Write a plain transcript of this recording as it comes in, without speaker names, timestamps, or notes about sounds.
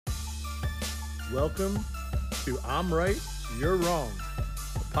Welcome to I'm Right, You're Wrong,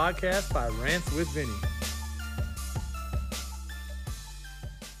 a podcast by Rants with Vinny.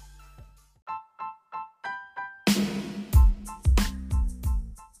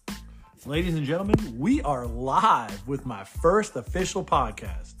 Ladies and gentlemen, we are live with my first official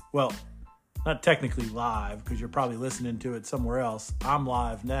podcast. Well, not technically live because you're probably listening to it somewhere else. I'm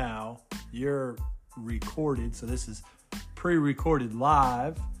live now. You're recorded, so this is pre-recorded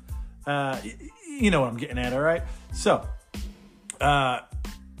live. You know what I'm getting at, all right? So, how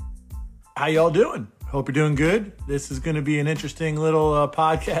y'all doing? Hope you're doing good. This is going to be an interesting little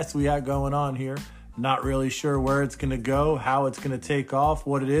podcast we got going on here. Not really sure where it's going to go, how it's going to take off,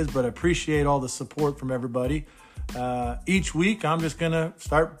 what it is, but appreciate all the support from everybody. Each week, I'm just going to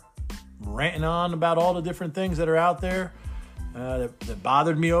start ranting on about all the different things that are out there that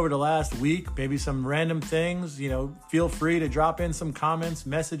bothered me over the last week. Maybe some random things. You know, feel free to drop in some comments,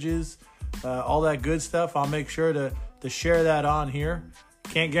 messages, all that good stuff. I'll make sure to share that on here.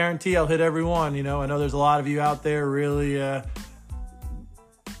 Can't guarantee I'll hit everyone. You know, I know there's a lot of you out there really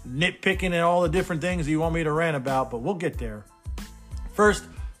nitpicking at all the different things you want me to rant about, but we'll get there. First,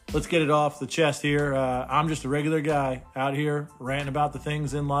 let's get it off the chest here. I'm just a regular guy out here ranting about the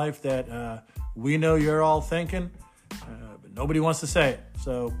things in life that we know you're all thinking, but nobody wants to say it.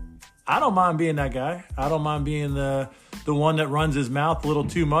 So I don't mind being that guy. I don't mind being the one that runs his mouth a little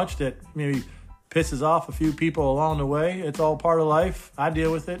too much, that maybe pisses off a few people along the way. It's all part of life. I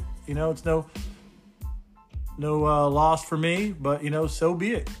deal with it. You know, it's no loss for me, but, you know, so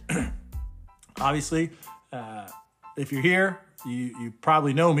be it. Obviously, if you're here, you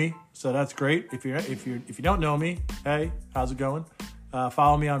probably know me, so that's great. If you don't know me, hey, how's it going?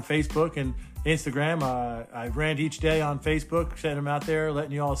 Follow me on Facebook and Instagram. I rant each day on Facebook, setting them out there,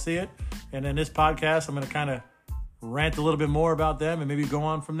 letting you all see it. And in this podcast, I'm going to kind of rant a little bit more about them and maybe go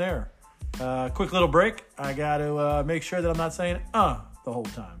on from there. Quick little break. I got to make sure that I'm not saying the whole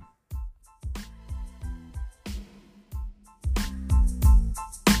time.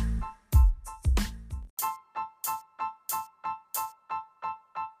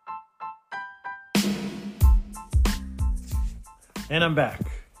 And I'm back.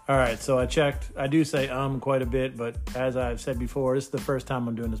 All right, so I checked. I do say quite a bit, but as I've said before, this is the first time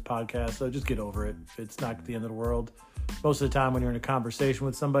I'm doing this podcast, so just get over it. It's not the end of the world. Most of the time when you're in a conversation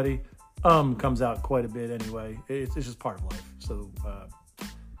with somebody, comes out quite a bit anyway. It's just part of life. So if you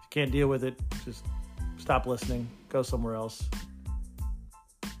can't deal with it, just stop listening. Go somewhere else.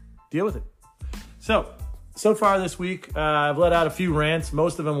 Deal with it. So far this week, I've let out a few rants.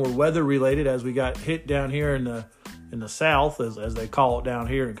 Most of them were weather related as we got hit down here in the South, as they call it down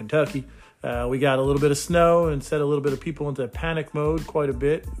here in Kentucky. We got a little bit of snow and set a little bit of people into panic mode quite a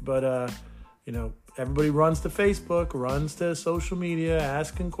bit. But, you know, everybody runs to Facebook, runs to social media,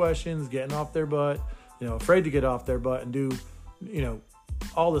 asking questions, getting off their butt, you know, afraid to get off their butt and do, you know,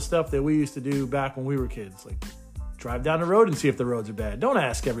 all the stuff that we used to do back when we were kids. Like drive down the road and see if the roads are bad. Don't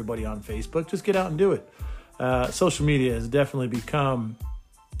ask everybody on Facebook. Just get out and do it. Social media has definitely become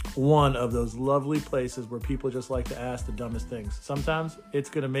one of those lovely places where people just like to ask the dumbest things. Sometimes it's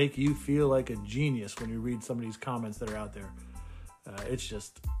going to make you feel like a genius when you read some of these comments that are out there.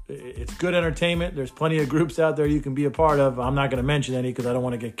 It's good entertainment. There's plenty of groups out there you can be a part of. I'm not going to mention any because I don't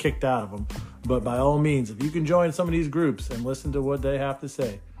want to get kicked out of them. But by all means, if you can join some of these groups and listen to what they have to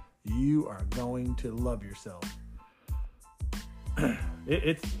say, you are going to love yourself.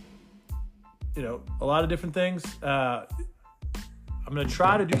 It's, you know, a lot of different things. I'm going to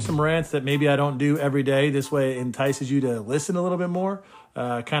try to do some rants that maybe I don't do every day. This way it entices you to listen a little bit more,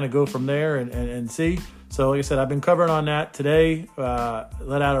 kind of go from there and see. So like I said, I've been covering on that today.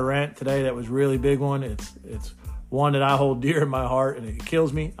 Let out a rant today that was a really big one. It's one that I hold dear in my heart and it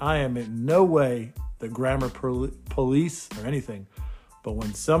kills me. I am in no way the grammar police or anything. But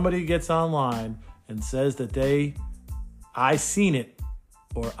when somebody gets online and says that I seen it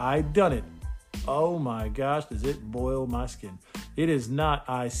or I done it, oh my gosh, does it boil my skin. It is not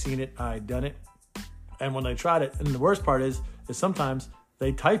I seen it, I done it. And when they tried it, and the worst part is sometimes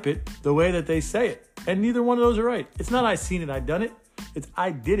they type it the way that they say it. And neither one of those are right. It's not I seen it, I done it. It's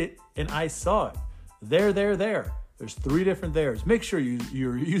I did it and I saw it. There. There's 3 different theres. Make sure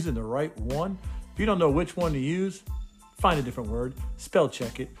you're using the right one. If you don't know which one to use, find a different word. Spell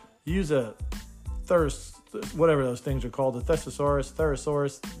check it. Use a whatever those things are called, the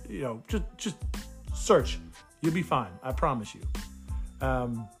thesaurus, you know, just search. You'll be fine. I promise you.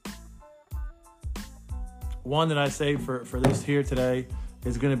 One that I saved for this here today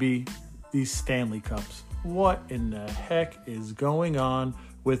is going to be these Stanley Cups. What in the heck is going on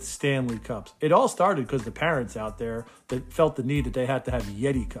with Stanley cups. It all started because the parents out there that felt the need that they had to have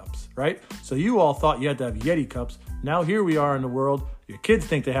Yeti cups, right? So you all thought you had to have Yeti cups. Now here we are in the world. Your kids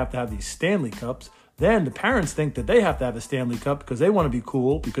think they have to have these Stanley cups. Then the parents think that they have to have a Stanley cup because they want to be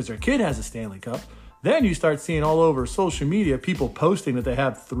cool because their kid has a Stanley cup. Then you start seeing all over social media people posting that they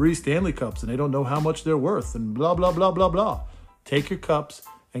have 3 Stanley cups and they don't know how much they're worth and blah, blah, blah, blah, blah. Take your cups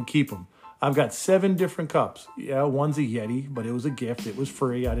and keep them. I've got 7 different cups. Yeah, one's a Yeti, but it was a gift. It was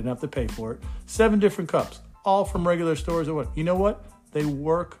free. I didn't have to pay for it. 7 different cups, all from regular stores. You know what? They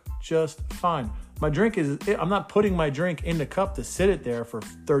work just fine. My drink I'm not putting my drink in the cup to sit it there for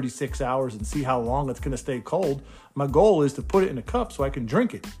 36 hours and see how long it's going to stay cold. My goal is to put it in a cup so I can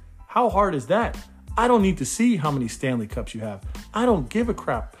drink it. How hard is that? I don't need to see how many Stanley cups you have. I don't give a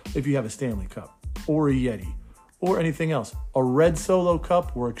crap if you have a Stanley cup or a Yeti or anything else. A red Solo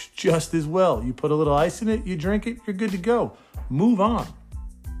cup works just as well. You put a little ice in it, you drink it, you're good to go. Move on.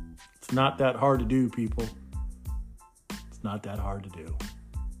 It's not that hard to do, people. It's not that hard to do.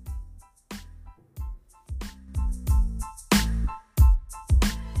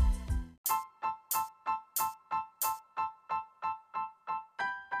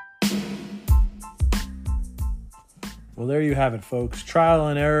 Well, there you have it, folks. Trial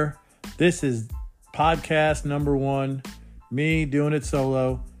and error. This is podcast number 1. Me doing it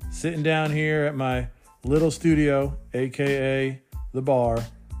solo. Sitting down here at my little studio, a.k.a. the bar.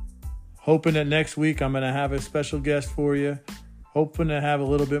 Hoping that next week I'm going to have a special guest for you. Hoping to have a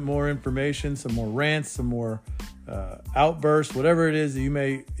little bit more information, some more rants, some more outbursts, whatever it is that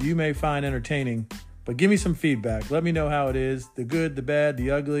you may find entertaining. But give me some feedback. Let me know how it is. The good, the bad, the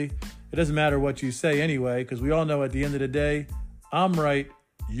ugly. It doesn't matter what you say anyway, because we all know at the end of the day, I'm right,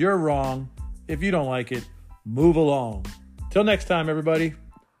 you're wrong. If you don't like it, move along. Till next time, everybody.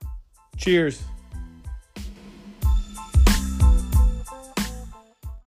 Cheers.